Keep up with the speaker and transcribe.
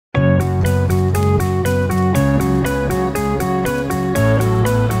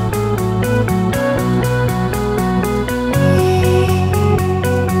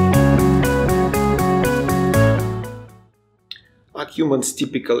humans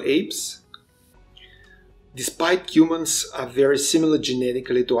typical apes? Despite humans are very similar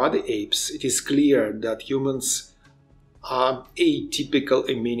genetically to other apes, it is clear that humans are atypical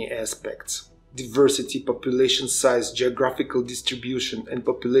in many aspects. Diversity, population size, geographical distribution, and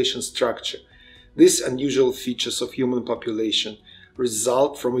population structure. These unusual features of human population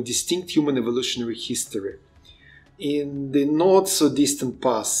result from a distinct human evolutionary history. In the not-so-distant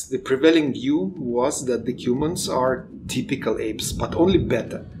past, the prevailing view was that the humans are typical apes, but only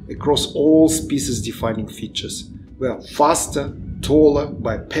better, across all species-defining features. We are faster, taller,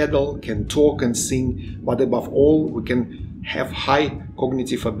 bipedal, can talk and sing, but above all, we can have high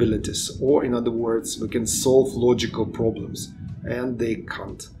cognitive abilities, or in other words, we can solve logical problems, and they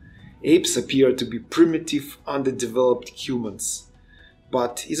can't. Apes appear to be primitive, underdeveloped humans.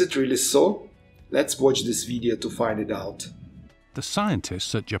 But is it really so? Let's watch this video to find it out. The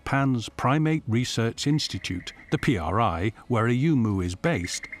scientists at Japan's Primate Research Institute, the PRI, where Ayumu is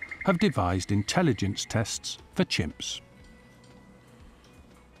based, have devised intelligence tests for chimps.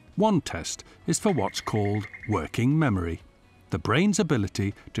 One test is for what's called working memory, the brain's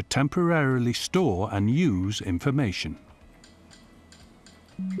ability to temporarily store and use information.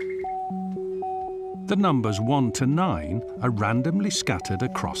 The numbers 1 to 9 are randomly scattered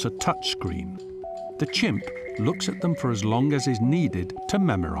across a touchscreen. The chimp looks at them for as long as is needed to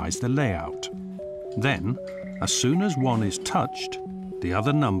memorize the layout. Then, as soon as one is touched, the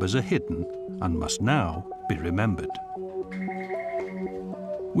other numbers are hidden and must now be remembered.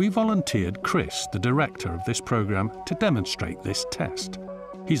 We volunteered Chris, the director of this program, to demonstrate this test.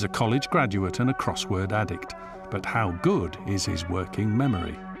 He's a college graduate and a crossword addict, but how good is his working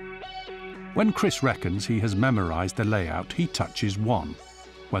memory? When Chris reckons he has memorized the layout, he touches 1.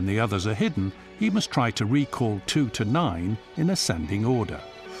 When the others are hidden, he must try to recall 2 to 9 in ascending order.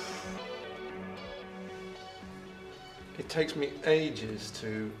 It takes me ages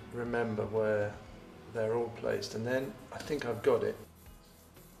to remember where they're all placed, and then I think I've got it.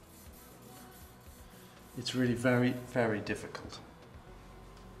 It's really very, very difficult.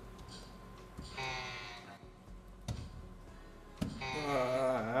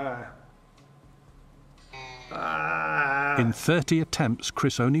 In 30 attempts,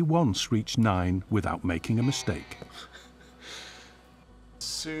 Chris only once reached 9 without making a mistake. As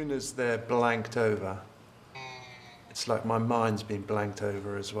soon as they're blanked over, it's like my mind's been blanked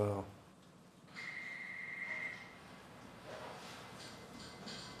over as well.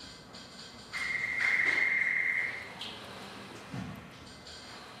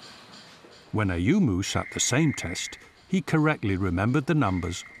 When Ayumu sat the same test, he correctly remembered the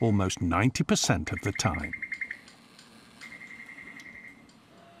numbers almost 90% of the time.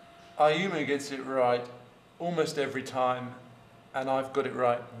 Ayumu gets it right almost every time, and I've got it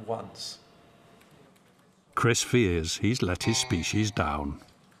right once. Chris fears he's let his species down.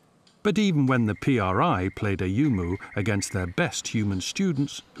 But even when the PRI played Ayumu against their best human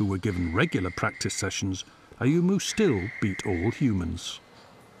students, who were given regular practice sessions, Ayumu still beat all humans.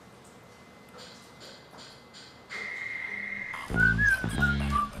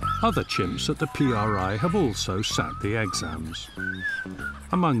 Other chimps at the PRI have also sat the exams.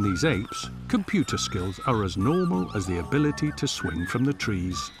 Among these apes, computer skills are as normal as the ability to swing from the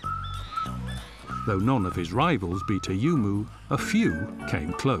trees. Though none of his rivals beat Ayumu, a few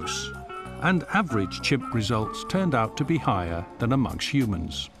came close, and average chimp results turned out to be higher than amongst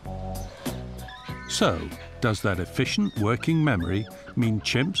humans. So, does that efficient working memory mean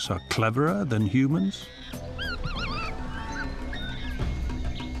chimps are cleverer than humans?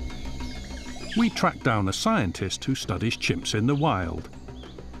 We tracked down a scientist who studies chimps in the wild,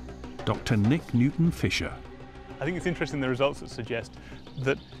 Dr. Nick Newton-Fisher. I think it's interesting the results that suggest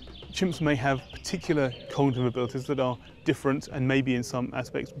that chimps may have particular cognitive abilities that are different and maybe in some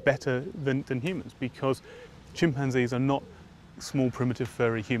aspects better than humans, because chimpanzees are not small, primitive,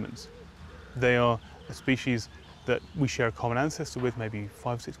 furry humans. They are a species that we share a common ancestor with maybe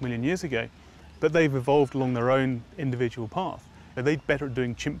 5 or 6 million years ago, but they've evolved along their own individual path. They're better at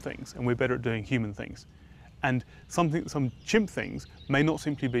doing chimp things, and we're better at doing human things. And some chimp things may not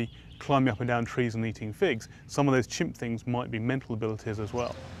simply be climbing up and down trees and eating figs. Some of those chimp things might be mental abilities as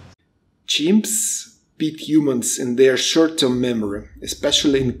well. Chimps beat humans in their short-term memory,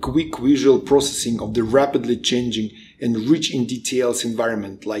 especially in quick visual processing of the rapidly changing and rich in details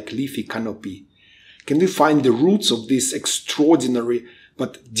environment like leafy canopy. Can we find the roots of these extraordinary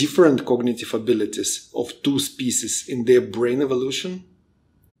but different cognitive abilities of two species in their brain evolution?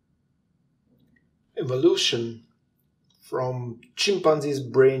 Evolution from chimpanzee's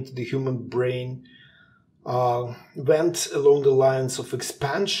brain to the human brain went along the lines of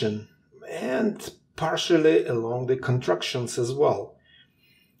expansion and partially along the contractions as well.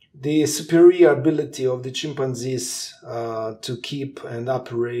 The superior ability of the chimpanzees to keep and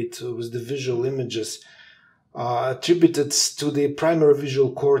operate with the visual images attributed to the primary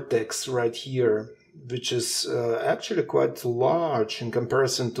visual cortex right here, which is actually quite large in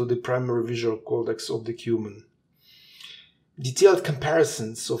comparison to the primary visual cortex of the human. Detailed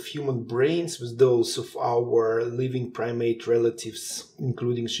comparisons of human brains with those of our living primate relatives,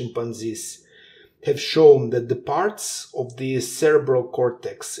 including chimpanzees, have shown that the parts of the cerebral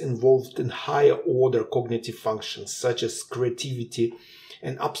cortex involved in higher order cognitive functions such as creativity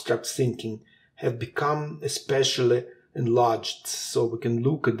and abstract thinking have become especially enlarged. So we can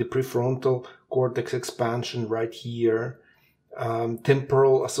look at the prefrontal cortex expansion right here,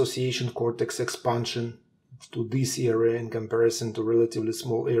 temporal association cortex expansion to this area in comparison to relatively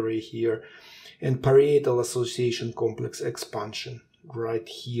small area here, and parietal association complex expansion right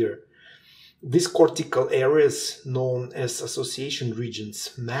here. These cortical areas, known as association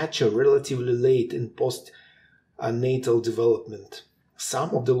regions, mature relatively late in postnatal development.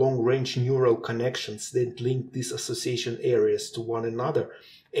 Some of the long-range neural connections that link these association areas to one another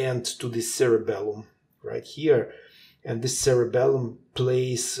and to the cerebellum right here. And this cerebellum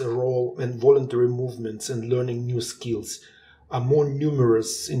plays a role in voluntary movements and learning new skills, are more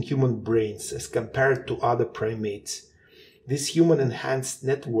numerous in human brains as compared to other primates. This human-enhanced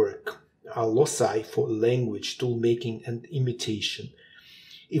network are loci for language, tool-making, and imitation.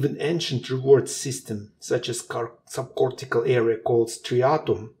 Even ancient reward systems, such as subcortical area called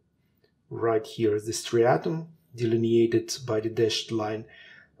striatum, right here is the striatum, delineated by the dashed line,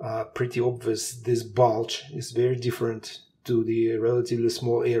 pretty obvious. This bulge is very different to the relatively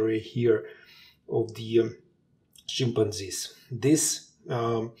small area here of the chimpanzees. This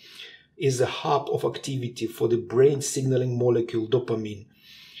is a hub of activity for the brain signaling molecule dopamine,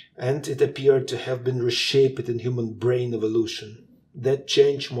 and it appeared to have been reshaped in human brain evolution. That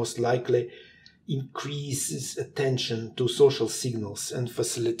change most likely increases attention to social signals and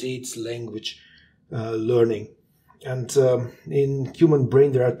facilitates language learning. And in human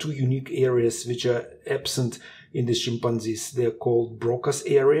brain there are two unique areas which are absent in the chimpanzees. They are called Broca's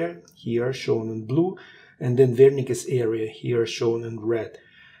area, here shown in blue, and then Wernicke's area, here shown in red.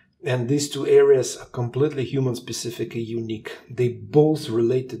 And these two areas are completely human-specific and unique. They both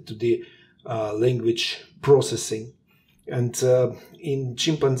related to the language processing. And in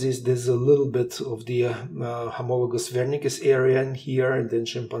chimpanzees, there's a little bit of the homologous Wernicke's area in here, and then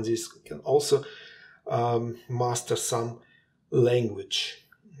chimpanzees can also master some language.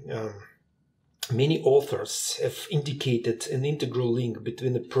 Many authors have indicated an integral link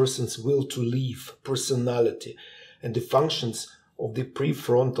between a person's will to live, personality, and the functions of the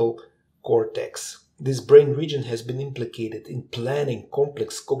prefrontal cortex. This brain region has been implicated in planning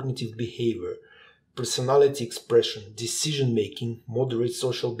complex cognitive behavior, personality expression, decision-making, moderate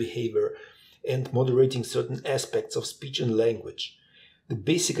social behavior, and moderating certain aspects of speech and language. The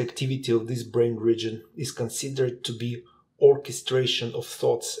basic activity of this brain region is considered to be orchestration of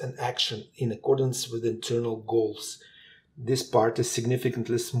thoughts and action in accordance with internal goals. This part is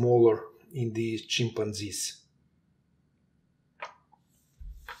significantly smaller in the chimpanzees.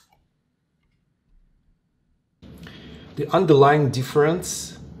 The underlying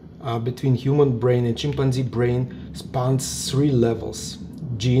difference between human brain and chimpanzee brain spans three levels: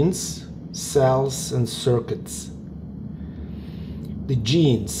 genes, cells, and circuits. The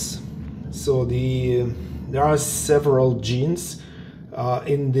genes. So there are several genes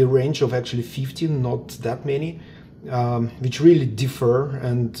in the range of actually 15, not that many, which really differ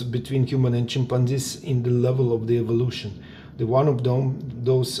and between human and chimpanzees in the level of the evolution. The one of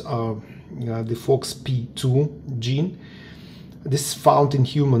those are the FOXP2 gene. This is found in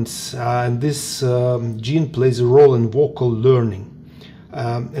humans, and this gene plays a role in vocal learning.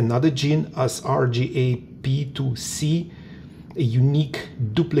 Another gene is RGAP2C, a unique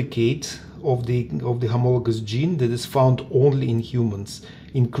duplicate of the homologous gene that is found only in humans,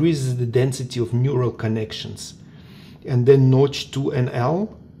 increases the density of neural connections. And then Notch2NL,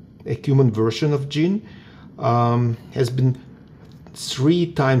 a human version of gene, has been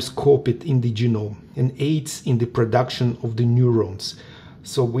 3 times copied in the genome and aids in the production of the neurons.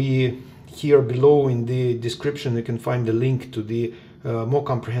 So we here below in the description you can find the link to the more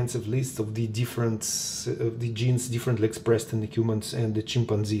comprehensive list of the genes differently expressed in the humans and the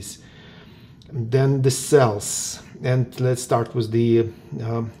chimpanzees. Then the cells, and let's start with the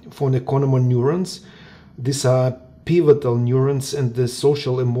phoneconomon neurons. These are pivotal neurons and the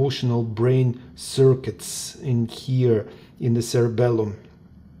social emotional brain circuits in here in the cerebellum,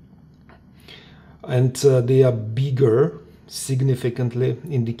 and they are bigger significantly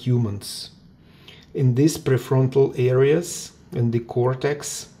in the humans. In these prefrontal areas, in the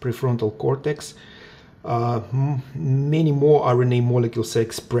cortex, prefrontal cortex, many more RNA molecules are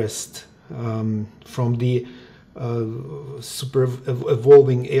expressed from the super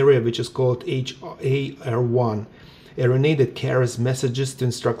evolving area, which is called HAR1. RNA that carries messages to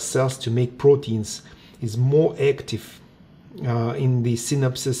instruct cells to make proteins is more active in the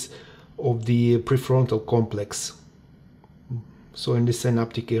synapses of the prefrontal complex, so in the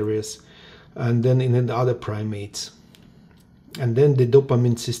synaptic areas, and then in the other primates. And then the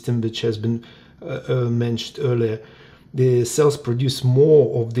dopamine system, which has been mentioned earlier, the cells produce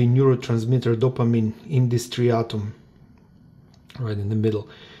more of the neurotransmitter dopamine in this striatum, right in the middle.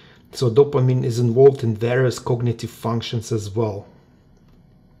 So dopamine is involved in various cognitive functions as well.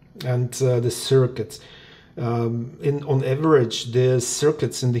 And the circuits. On average, the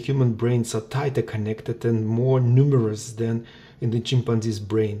circuits in the human brains are tighter connected and more numerous than in the chimpanzee's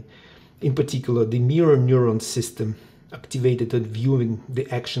brain. In particular, the mirror neuron system, activated at viewing the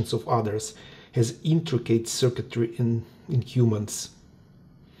actions of others, has intricate circuitry in humans.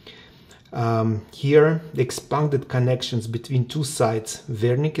 Here, the expanded connections between two sides,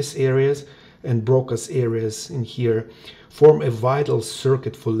 Wernicke's areas and Broca's areas in here, form a vital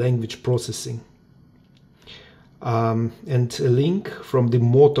circuit for language processing. And a link from the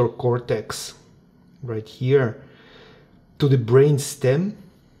motor cortex, right here, to the brain stem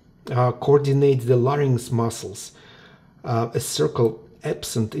coordinates the larynx muscles, a circle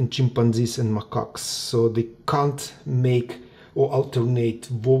absent in chimpanzees and macaques, so they can't make or alternate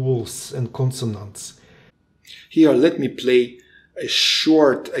vowels and consonants. Here, let me play a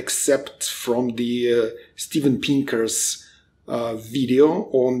short excerpt from the Steven Pinker's video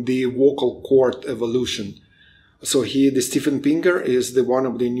on the vocal cord evolution. So here, the Steven Pinker is one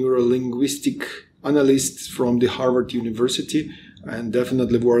of the neurolinguistic analysts from the Harvard University, and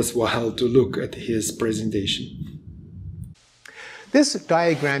definitely worthwhile to look at his presentation. This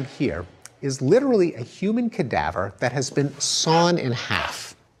diagram here is literally a human cadaver that has been sawn in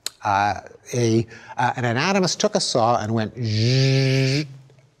half. An anatomist took a saw and went zzzz,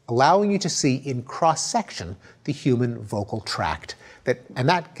 allowing you to see in cross-section the human vocal tract. And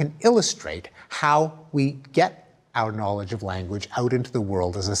that can illustrate how we get our knowledge of language out into the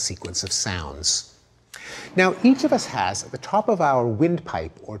world as a sequence of sounds. Now, each of us has, at the top of our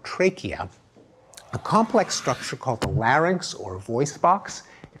windpipe or trachea, a complex structure called the larynx or voice box.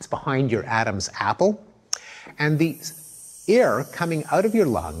 It's behind your Adam's apple. And the air coming out of your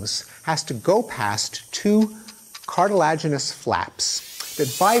lungs has to go past two cartilaginous flaps that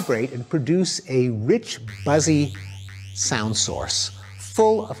vibrate and produce a rich, buzzy sound source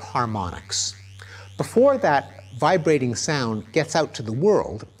full of harmonics. Before that vibrating sound gets out to the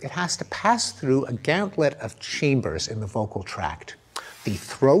world, it has to pass through a gauntlet of chambers in the vocal tract. The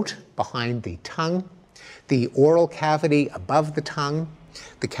throat behind the tongue, the oral cavity above the tongue,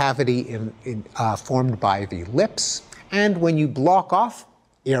 the cavity formed by the lips, and when you block off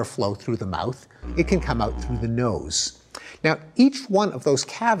airflow through the mouth, it can come out through the nose. Now, each one of those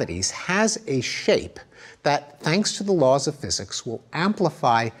cavities has a shape that, thanks to the laws of physics, will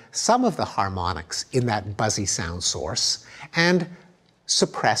amplify some of the harmonics in that buzzy sound source and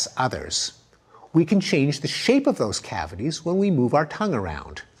suppress others. We can change the shape of those cavities when we move our tongue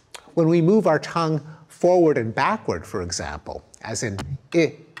around. When we move our tongue forward and backward, for example, as in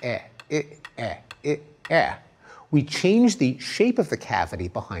we change the shape of the cavity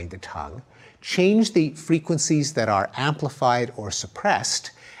behind the tongue, change the frequencies that are amplified or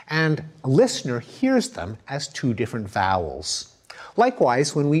suppressed, and a listener hears them as two different vowels.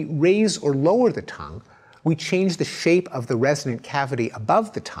 Likewise, when we raise or lower the tongue, we change the shape of the resonant cavity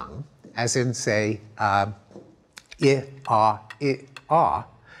above the tongue, as in, say,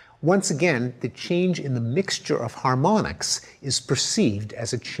 Once again, the change in the mixture of harmonics is perceived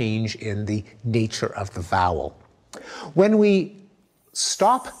as a change in the nature of the vowel. When we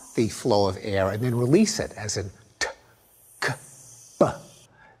stop the flow of air and then release it, as in t, k, b,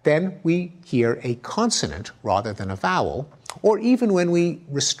 then we hear a consonant rather than a vowel. Or even when we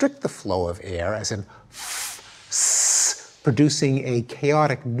restrict the flow of air, as in f, s, producing a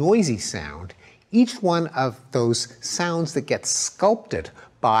chaotic, noisy sound, each one of those sounds that gets sculpted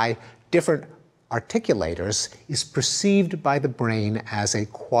by different articulators is perceived by the brain as a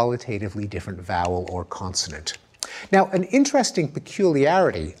qualitatively different vowel or consonant. Now, an interesting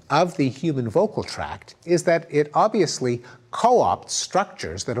peculiarity of the human vocal tract is that it obviously co-opts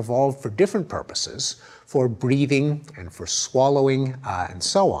structures that evolved for different purposes, for breathing and for swallowing and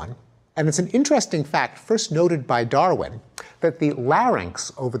so on. And it's an interesting fact, first noted by Darwin, that the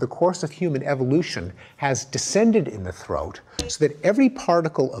larynx over the course of human evolution has descended in the throat so that every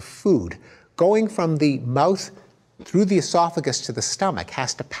particle of food going from the mouth through the esophagus to the stomach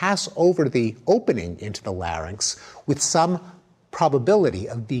has to pass over the opening into the larynx with some probability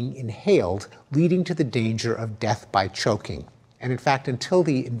of being inhaled, leading to the danger of death by choking. And in fact, until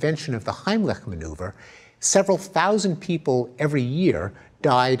the invention of the Heimlich maneuver, several thousand people every year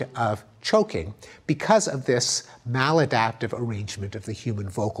died of choking because of this maladaptive arrangement of the human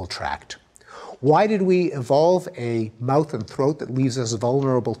vocal tract. Why did we evolve a mouth and throat that leaves us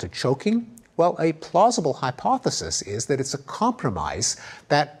vulnerable to choking? Well, a plausible hypothesis is that it's a compromise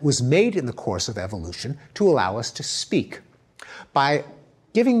that was made in the course of evolution to allow us to speak. By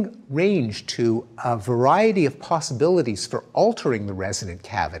giving range to a variety of possibilities for altering the resonant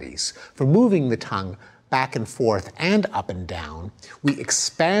cavities, for moving the tongue back and forth and up and down, we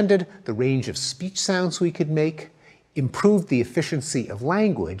expanded the range of speech sounds we could make, improved the efficiency of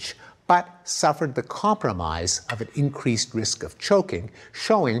language, but suffered the compromise of an increased risk of choking,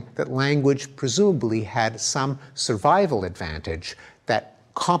 showing that language presumably had some survival advantage that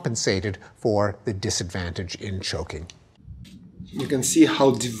compensated for the disadvantage in choking. You can see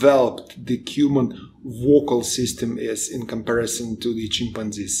how developed the human vocal system is in comparison to the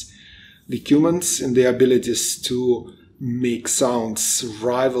chimpanzees. The humans and their abilities to make sounds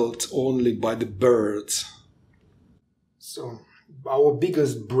rivaled only by the birds. So, our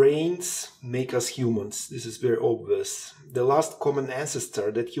biggest brains make us humans. This is very obvious. The last common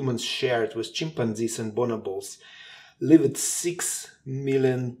ancestor that humans shared with chimpanzees and bonobos lived 6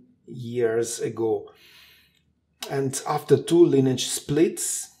 million years ago. And after 2 lineage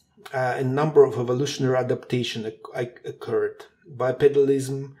splits, a number of evolutionary adaptations occurred.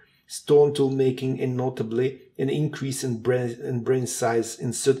 Bipedalism, stone tool making, and notably an increase in brain size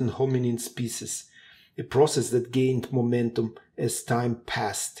in certain hominin species, a process that gained momentum as time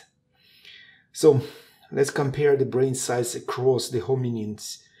passed. So let's compare the brain size across the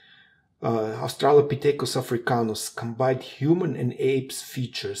hominins. Australopithecus africanus combined human and apes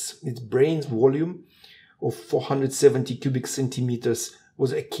features. Its brain volume of 470 cubic centimeters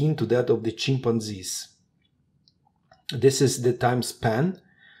was akin to that of the chimpanzees. This is the time span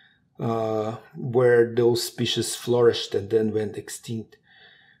where those species flourished and then went extinct.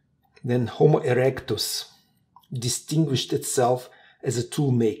 Then Homo erectus distinguished itself as a tool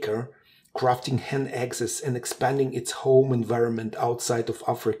maker, crafting hand axes and expanding its home environment outside of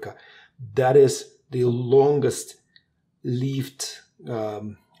Africa. That is the longest lived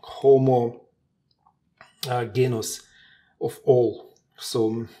Homo genus of all.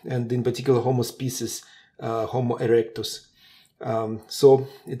 So, and in particular Homo species, Homo erectus. So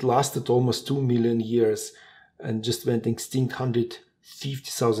it lasted almost 2 million years and just went extinct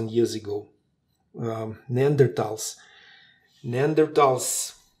 150,000 years ago. Neanderthals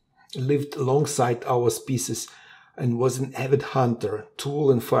lived alongside our species and was an avid hunter,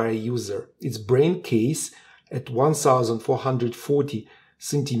 tool and fire user. Its brain case at 1,440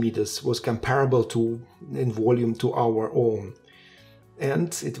 centimeters was comparable to in volume to our own,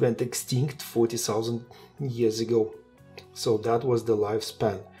 and it went extinct 40,000 years ago. So that was the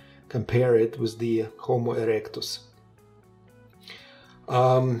lifespan. Compare it with the Homo erectus.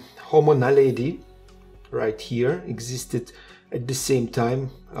 Homo naledi, right here, existed at the same time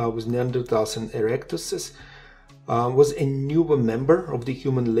with Neanderthals and erectuses, was a newer member of the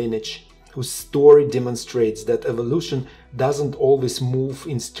human lineage whose story demonstrates that evolution doesn't always move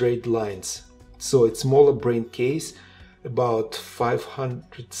in straight lines. So its smaller brain case, about 500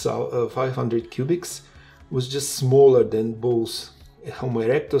 cubics, was just smaller than both Homo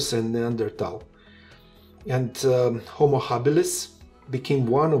erectus and Neanderthal. And Homo habilis became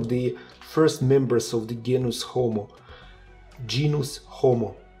one of the first members of the genus Homo.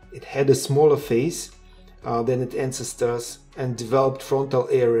 It had a smaller face than its ancestors and developed frontal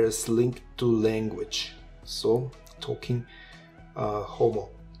areas linked to language. So, talking Homo.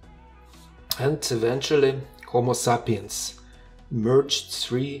 And eventually, Homo sapiens merged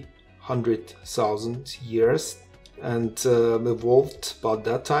 300,000 years and evolved about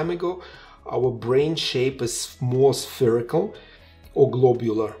that time ago. Our brain shape is more spherical or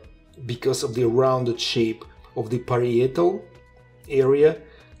globular because of the rounded shape of the parietal area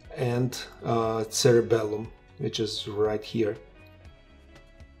and cerebellum, which is right here.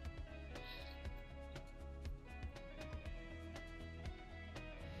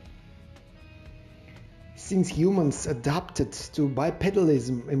 Since humans adapted to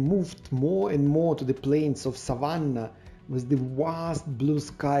bipedalism and moved more and more to the plains of savanna with the vast blue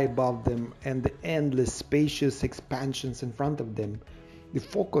sky above them and the endless spacious expansions in front of them, the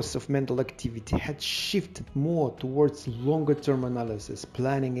focus of mental activity had shifted more towards longer-term analysis,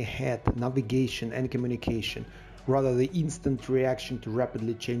 planning ahead, navigation and communication, rather the instant reaction to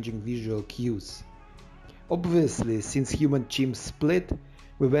rapidly changing visual cues. Obviously, since human chimps split,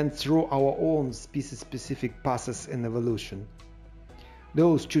 we went through our own species-specific passes in evolution.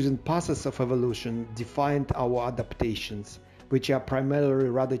 Those chosen passes of evolution defined our adaptations, which are primarily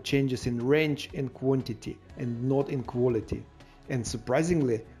rather changes in range and quantity and not in quality. And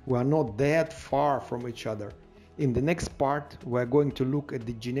surprisingly, we are not that far from each other. In the next part, we are going to look at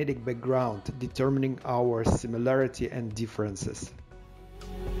the genetic background determining our similarity and differences.